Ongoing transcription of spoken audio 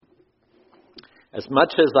As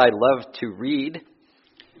much as I love to read,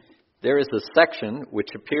 there is a section which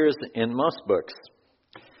appears in most books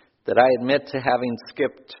that I admit to having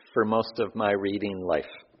skipped for most of my reading life.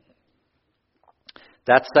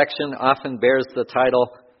 That section often bears the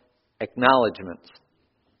title, Acknowledgments.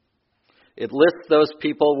 It lists those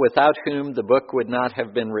people without whom the book would not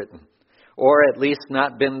have been written, or at least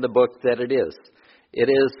not been the book that it is. It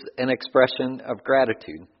is an expression of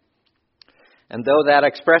gratitude. And though that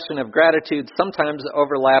expression of gratitude sometimes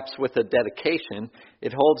overlaps with a dedication,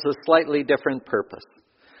 it holds a slightly different purpose.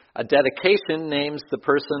 A dedication names the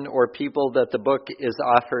person or people that the book is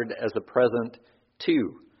offered as a present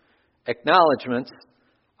to. Acknowledgments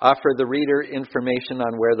offer the reader information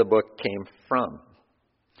on where the book came from.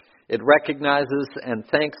 It recognizes and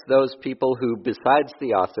thanks those people who, besides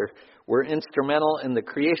the author, were instrumental in the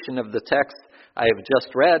creation of the text I have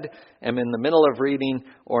just read, am in the middle of reading,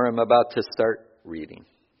 or am about to start reading.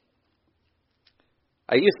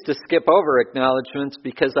 I used to skip over acknowledgments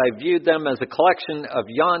because I viewed them as a collection of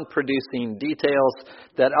yawn-producing details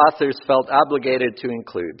that authors felt obligated to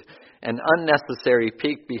include, an unnecessary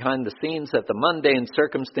peek behind the scenes at the mundane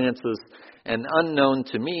circumstances and unknown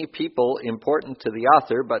to me people important to the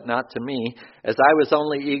author but not to me, as I was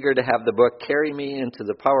only eager to have the book carry me into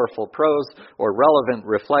the powerful prose or relevant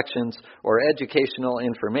reflections or educational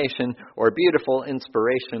information or beautiful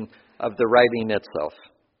inspiration of the writing itself.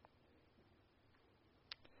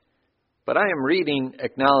 But I am reading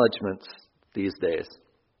acknowledgments these days.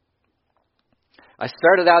 I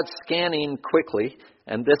started out scanning quickly,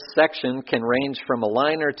 and this section can range from a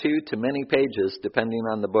line or two to many pages, depending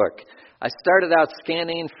on the book. I started out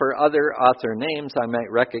scanning for other author names I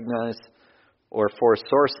might recognize or for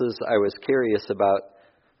sources I was curious about.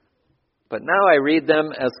 But now I read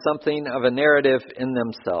them as something of a narrative in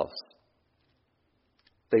themselves.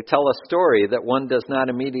 They tell a story that one does not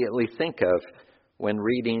immediately think of when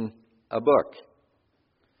reading a book.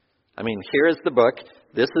 I mean, here is the book.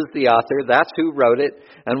 This is the author. That's who wrote it.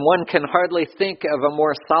 And one can hardly think of a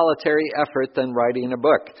more solitary effort than writing a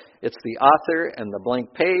book. It's the author and the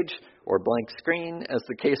blank page or blank screen, as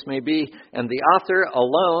the case may be, and the author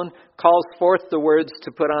alone calls forth the words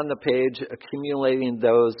to put on the page, accumulating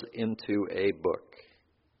those into a book.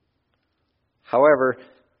 However,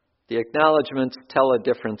 the acknowledgments tell a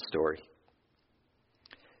different story.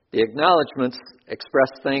 The acknowledgments express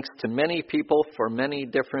thanks to many people for many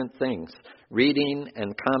different things, reading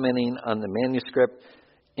and commenting on the manuscript,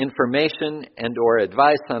 information and or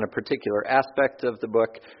advice on a particular aspect of the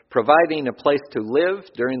book, providing a place to live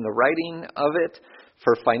during the writing of it,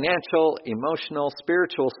 for financial, emotional,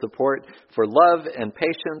 spiritual support, for love and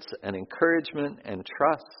patience and encouragement and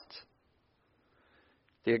trust.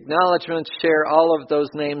 The acknowledgments share all of those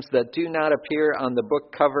names that do not appear on the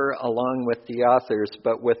book cover along with the authors,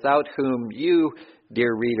 but without whom you,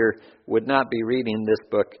 dear reader, would not be reading this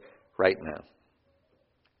book right now.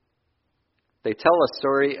 They tell a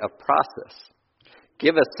story of process,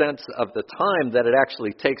 give a sense of the time that it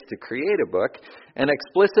actually takes to create a book, and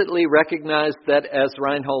explicitly recognize that, as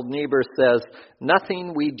Reinhold Niebuhr says,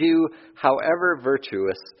 nothing we do, however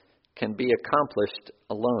virtuous, can be accomplished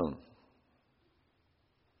alone.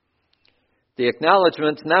 The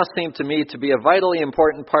acknowledgments now seem to me to be a vitally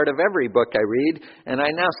important part of every book I read, and I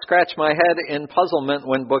now scratch my head in puzzlement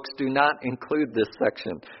when books do not include this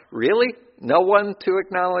section. Really? No one to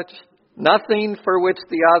acknowledge? Nothing for which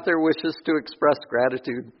the author wishes to express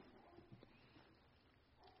gratitude?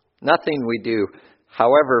 Nothing we do,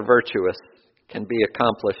 however virtuous, can be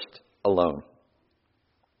accomplished alone.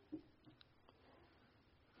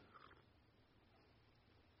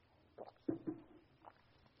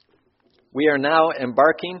 We are now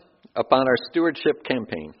embarking upon our stewardship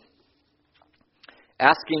campaign,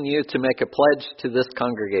 asking you to make a pledge to this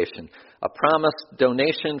congregation, a promised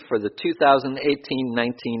donation for the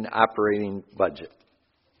 2018-19 operating budget.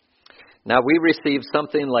 Now, we receive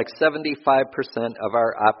something like 75% of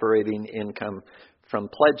our operating income from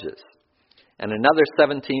pledges, and another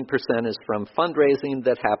 17% is from fundraising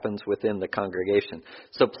that happens within the congregation.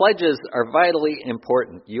 So pledges are vitally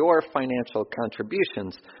important. Your financial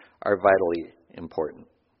contributions are vitally important.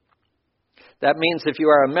 That means if you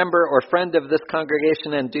are a member or friend of this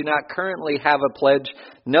congregation and do not currently have a pledge,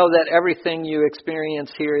 know that everything you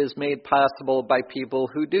experience here is made possible by people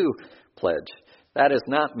who do pledge. That is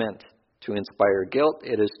not meant to inspire guilt.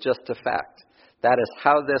 It is just a fact. That is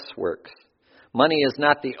how this works. Money is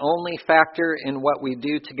not the only factor in what we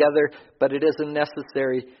do together, but it is a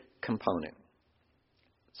necessary component.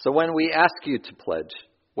 So when we ask you to pledge,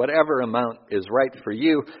 whatever amount is right for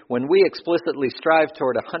you, when we explicitly strive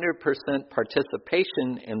toward 100%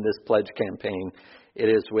 participation in this pledge campaign, it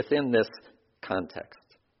is within this context.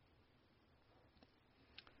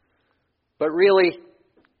 But really,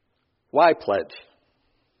 why pledge?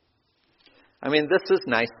 I mean, this is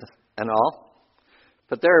nice and all,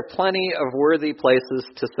 but there are plenty of worthy places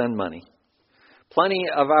to send money, plenty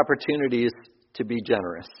of opportunities to be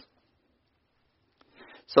generous.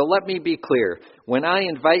 So let me be clear. When I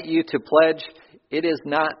invite you to pledge, it is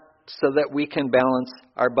not so that we can balance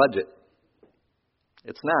our budget.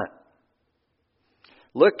 It's not.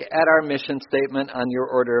 Look at our mission statement on your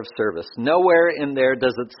order of service. Nowhere in there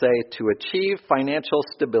does it say to achieve financial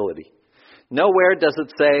stability. Nowhere does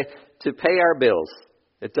it say to pay our bills.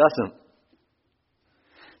 It doesn't.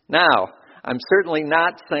 Now, I'm certainly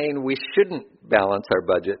not saying we shouldn't balance our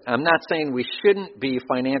budget. I'm not saying we shouldn't be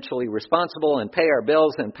financially responsible and pay our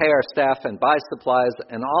bills and pay our staff and buy supplies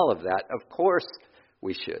and all of that. Of course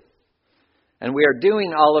we should. And we are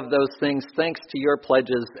doing all of those things thanks to your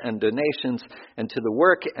pledges and donations and to the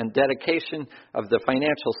work and dedication of the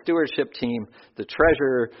financial stewardship team, the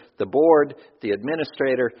treasurer, the board, the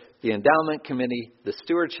administrator, the endowment committee, the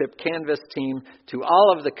stewardship canvas team, to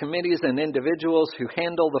all of the committees and individuals who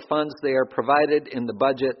handle the funds they are provided in the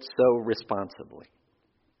budget so responsibly.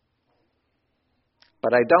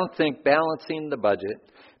 But I don't think balancing the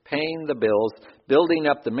budget, paying the bills, building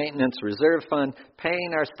up the maintenance reserve fund,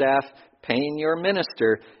 paying our staff, paying your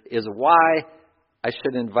minister is why I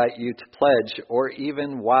should invite you to pledge, or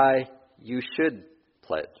even why you should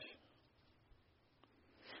pledge.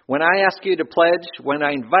 When I ask you to pledge, when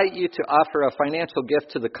I invite you to offer a financial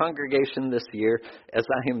gift to the congregation this year, as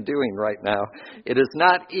I am doing right now, it is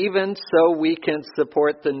not even so we can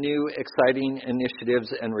support the new exciting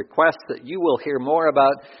initiatives and requests that you will hear more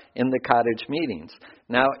about in the cottage meetings.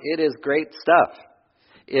 Now, it is great stuff.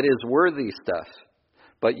 It is worthy stuff.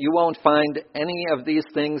 But you won't find any of these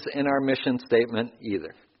things in our mission statement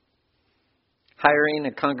either. Hiring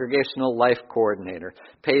a congregational life coordinator,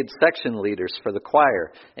 paid section leaders for the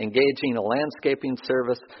choir, engaging a landscaping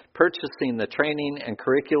service, purchasing the training and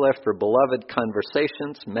curricula for beloved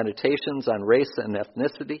conversations, meditations on race and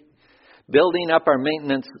ethnicity, building up our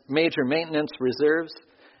major maintenance reserves,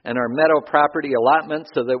 and our meadow property allotment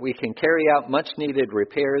so that we can carry out much-needed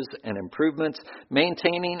repairs and improvements,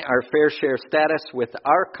 maintaining our fair share status with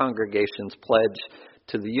our congregation's pledge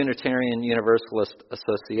to the Unitarian Universalist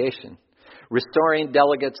Association, restoring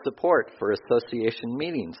delegate support for association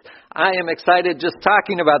meetings. I am excited just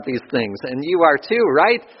talking about these things, and you are too,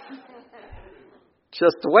 right?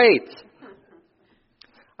 Just wait.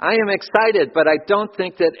 I am excited, but I don't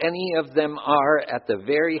think that any of them are, at the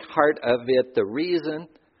very heart of it, the reason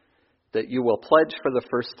that you will pledge for the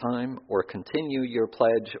first time, or continue your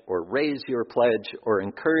pledge, or raise your pledge, or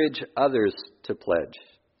encourage others to pledge.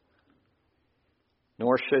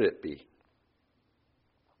 Nor should it be.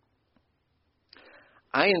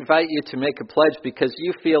 I invite you to make a pledge because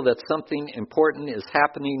you feel that something important is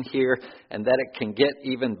happening here and that it can get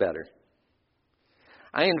even better.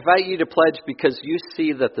 I invite you to pledge because you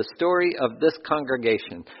see that the story of this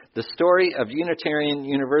congregation, the story of Unitarian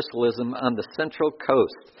Universalism on the Central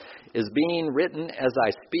Coast, is being written as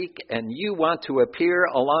I speak, and you want to appear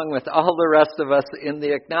along with all the rest of us in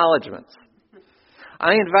the acknowledgments.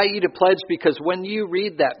 I invite you to pledge because when you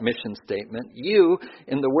read that mission statement, you,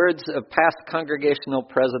 in the words of past Congregational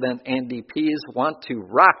President Andy Pease, want to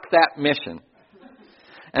rock that mission.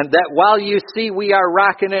 And that while you see we are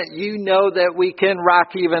rocking it, you know that we can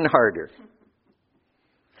rock even harder.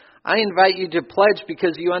 I invite you to pledge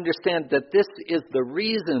because you understand that this is the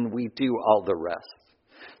reason we do all the rest.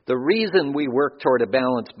 The reason we work toward a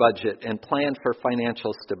balanced budget and plan for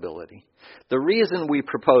financial stability. The reason we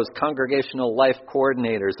propose congregational life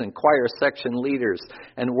coordinators and choir section leaders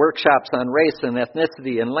and workshops on race and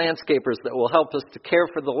ethnicity and landscapers that will help us to care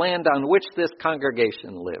for the land on which this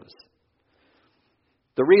congregation lives.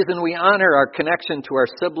 The reason we honor our connection to our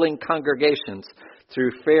sibling congregations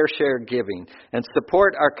through fair share giving and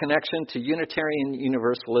support our connection to Unitarian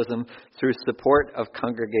Universalism through support of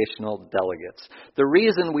congregational delegates. The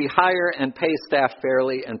reason we hire and pay staff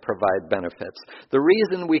fairly and provide benefits. The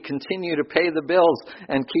reason we continue to pay the bills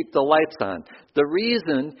and keep the lights on. The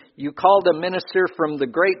reason you called a minister from the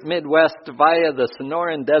great Midwest via the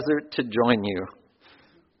Sonoran Desert to join you.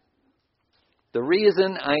 The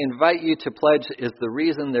reason I invite you to pledge is the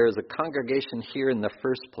reason there is a congregation here in the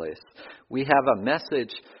first place. We have a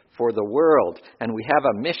message for the world, and we have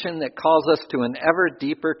a mission that calls us to an ever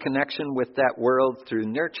deeper connection with that world through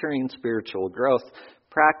nurturing spiritual growth,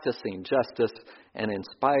 practicing justice, and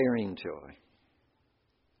inspiring joy.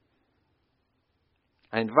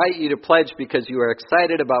 I invite you to pledge because you are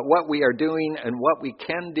excited about what we are doing and what we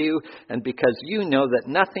can do, and because you know that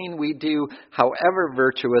nothing we do, however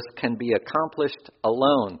virtuous, can be accomplished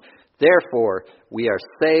alone. Therefore, we are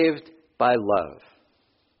saved by love.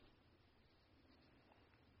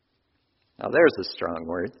 Now there's a strong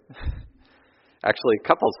word. Actually, a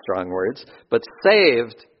couple strong words. But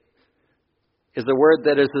saved is a word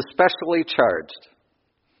that is especially charged,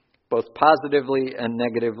 both positively and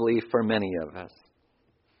negatively for many of us.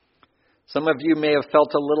 Some of you may have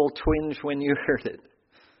felt a little twinge when you heard it.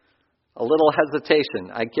 A little hesitation.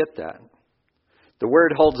 I get that. The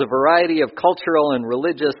word holds a variety of cultural and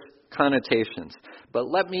religious connotations. But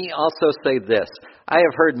let me also say this. I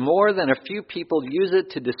have heard more than a few people use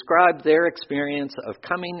it to describe their experience of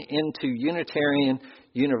coming into Unitarian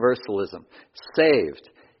Universalism. Saved.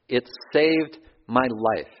 It saved my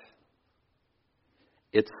life.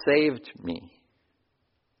 It saved me.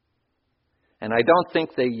 And I don't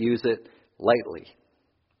think they use it lightly.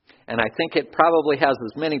 And I think it probably has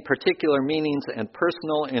as many particular meanings and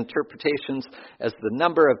personal interpretations as the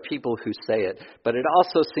number of people who say it. But it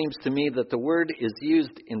also seems to me that the word is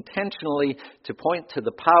used intentionally to point to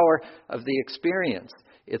the power of the experience.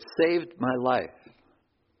 It saved my life.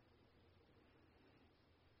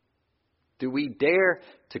 Do we dare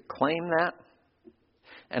to claim that?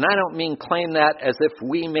 And I don't mean claim that as if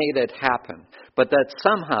we made it happen, but that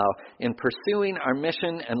somehow in pursuing our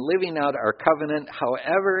mission and living out our covenant,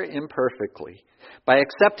 however imperfectly, by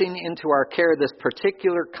accepting into our care this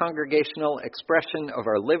particular congregational expression of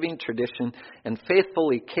our living tradition and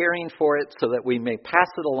faithfully caring for it so that we may pass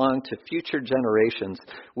it along to future generations,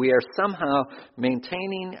 we are somehow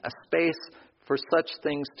maintaining a space for such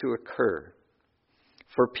things to occur.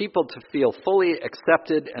 For people to feel fully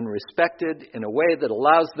accepted and respected in a way that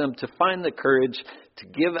allows them to find the courage to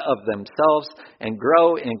give of themselves and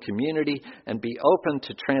grow in community and be open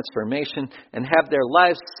to transformation and have their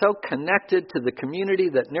lives so connected to the community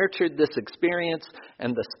that nurtured this experience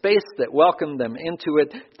and the space that welcomed them into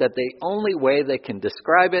it that the only way they can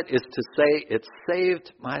describe it is to say, "It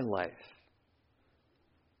saved my life."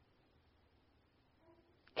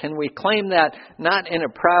 Can we claim that not in a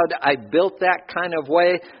proud, I built that kind of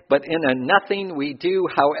way, but in a nothing we do,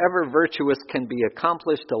 however virtuous, can be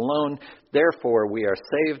accomplished alone, therefore we are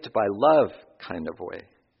saved by love kind of way?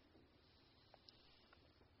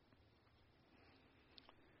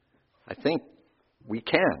 I think we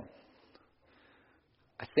can.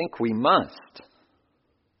 I think we must.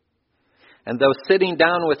 And though sitting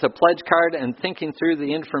down with a pledge card and thinking through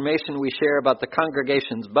the information we share about the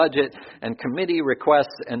congregation's budget and committee requests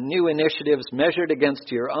and new initiatives measured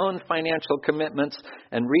against your own financial commitments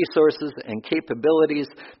and resources and capabilities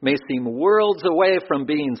may seem worlds away from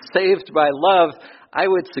being saved by love, I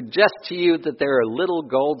would suggest to you that there are little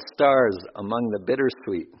gold stars among the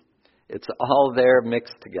bittersweet. It's all there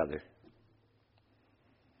mixed together.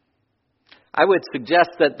 I would suggest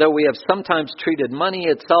that though we have sometimes treated money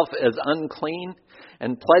itself as unclean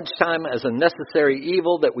and pledge time as a necessary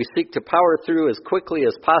evil that we seek to power through as quickly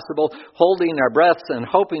as possible, holding our breaths and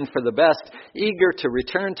hoping for the best, eager to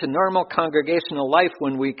return to normal congregational life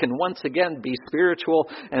when we can once again be spiritual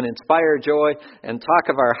and inspire joy and talk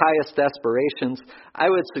of our highest aspirations, I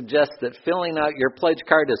would suggest that filling out your pledge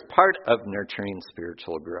card is part of nurturing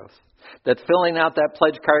spiritual growth. That filling out that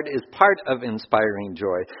pledge card is part of inspiring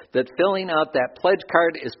joy. That filling out that pledge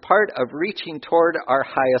card is part of reaching toward our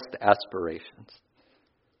highest aspirations.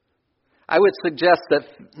 I would suggest that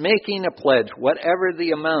making a pledge, whatever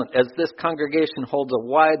the amount, as this congregation holds a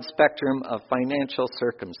wide spectrum of financial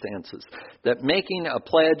circumstances, that making a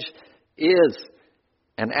pledge is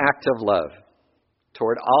an act of love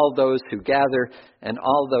toward all those who gather and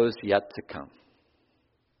all those yet to come.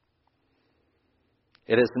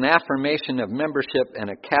 It is an affirmation of membership and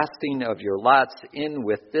a casting of your lots in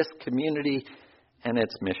with this community and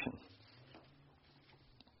its mission.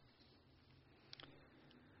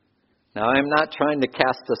 Now, I'm not trying to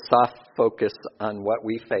cast a soft focus on what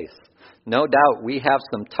we face. No doubt we have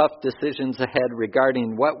some tough decisions ahead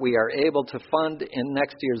regarding what we are able to fund in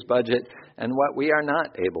next year's budget and what we are not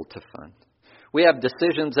able to fund. We have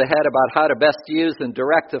decisions ahead about how to best use and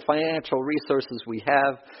direct the financial resources we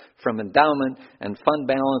have, from endowment and fund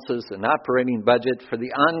balances and operating budget, for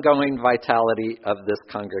the ongoing vitality of this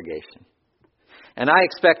congregation. And I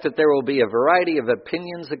expect that there will be a variety of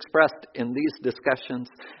opinions expressed in these discussions,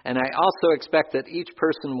 and I also expect that each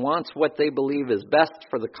person wants what they believe is best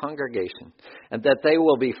for the congregation, and that they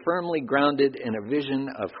will be firmly grounded in a vision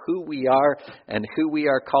of who we are and who we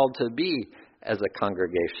are called to be as a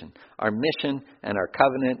congregation, our mission and our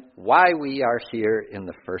covenant, why we are here in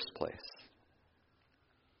the first place.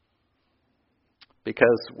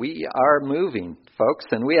 because we are moving, folks,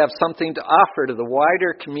 and we have something to offer to the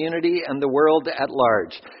wider community and the world at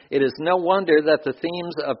large. It is no wonder that the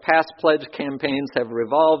themes of past pledge campaigns have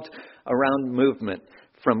revolved around movement,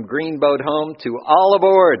 from Green Boat Home to All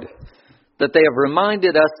Aboard, that they have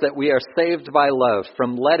reminded us that we are saved by love,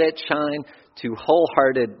 from Let It Shine to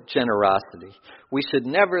wholehearted generosity. We should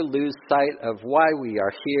never lose sight of why we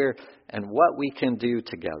are here and what we can do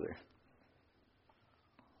together.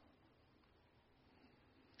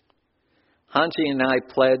 Hanji and I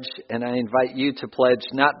pledge, and I invite you to pledge,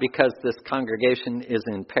 not because this congregation is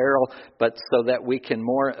in peril, but so that we can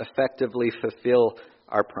more effectively fulfill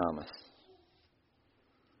our promise.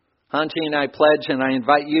 Hanji and I pledge, and I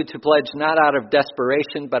invite you to pledge not out of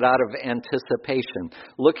desperation, but out of anticipation,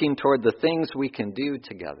 looking toward the things we can do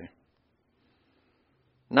together.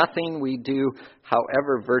 Nothing we do,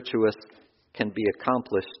 however virtuous, can be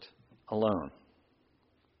accomplished alone.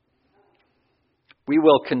 We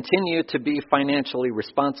will continue to be financially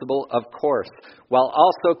responsible, of course, while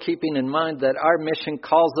also keeping in mind that our mission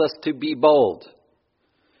calls us to be bold.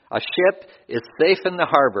 A ship is safe in the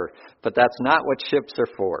harbor, but that's not what ships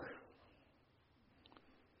are for.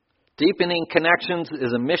 Deepening connections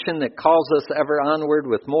is a mission that calls us ever onward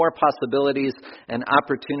with more possibilities and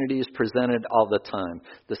opportunities presented all the time.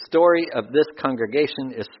 The story of this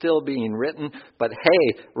congregation is still being written, but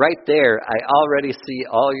hey, right there, I already see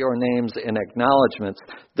all your names and acknowledgments,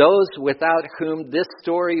 those without whom this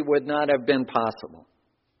story would not have been possible.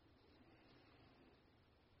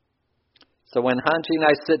 So when Hanji and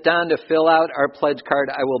I sit down to fill out our pledge card,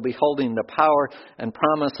 I will be holding the power and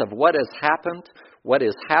promise of what has happened, what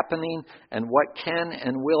is happening, and what can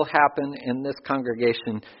and will happen in this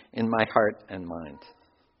congregation in my heart and mind.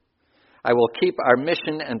 I will keep our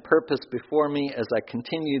mission and purpose before me as I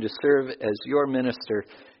continue to serve as your minister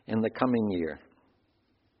in the coming year.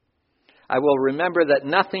 I will remember that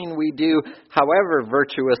nothing we do, however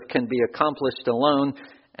virtuous, can be accomplished alone,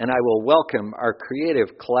 and I will welcome our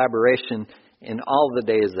creative collaboration in all the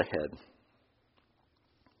days ahead.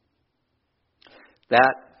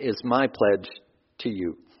 That is my pledge to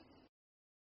you.